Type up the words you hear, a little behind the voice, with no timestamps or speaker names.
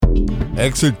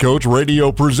Exit Coach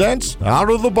Radio presents Out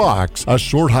of the Box, a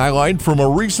short highlight from a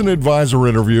recent advisor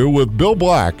interview with Bill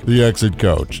Black, the Exit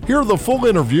Coach. Hear the full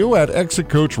interview at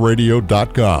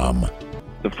exitcoachradio.com.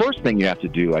 The first thing you have to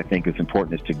do, I think, is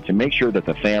important, is to make sure that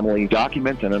the family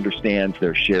documents and understands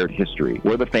their shared history,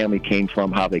 where the family came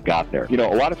from, how they got there. You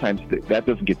know, a lot of times that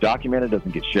doesn't get documented,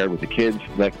 doesn't get shared with the kids.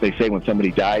 Like they say, when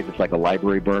somebody dies, it's like a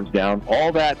library burns down.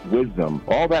 All that wisdom,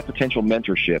 all that potential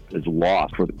mentorship is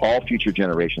lost for all future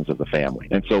generations of the family.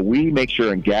 And so we make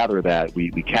sure and gather that. We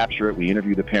capture it. We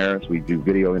interview the parents. We do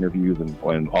video interviews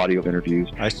and audio interviews.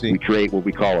 I see. We create what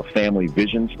we call a family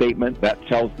vision statement that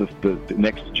tells the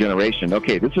next generation,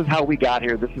 okay, this is how we got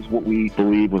here. This is what we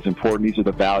believe was important. These are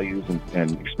the values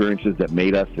and experiences that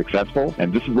made us successful.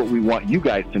 And this is what we want you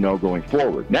guys to know going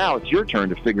forward. Now it's your turn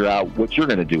to figure out what you're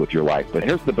going to do with your life. But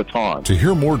here's the baton. To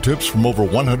hear more tips from over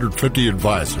 150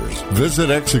 advisors, visit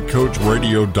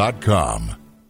exitcoachradio.com.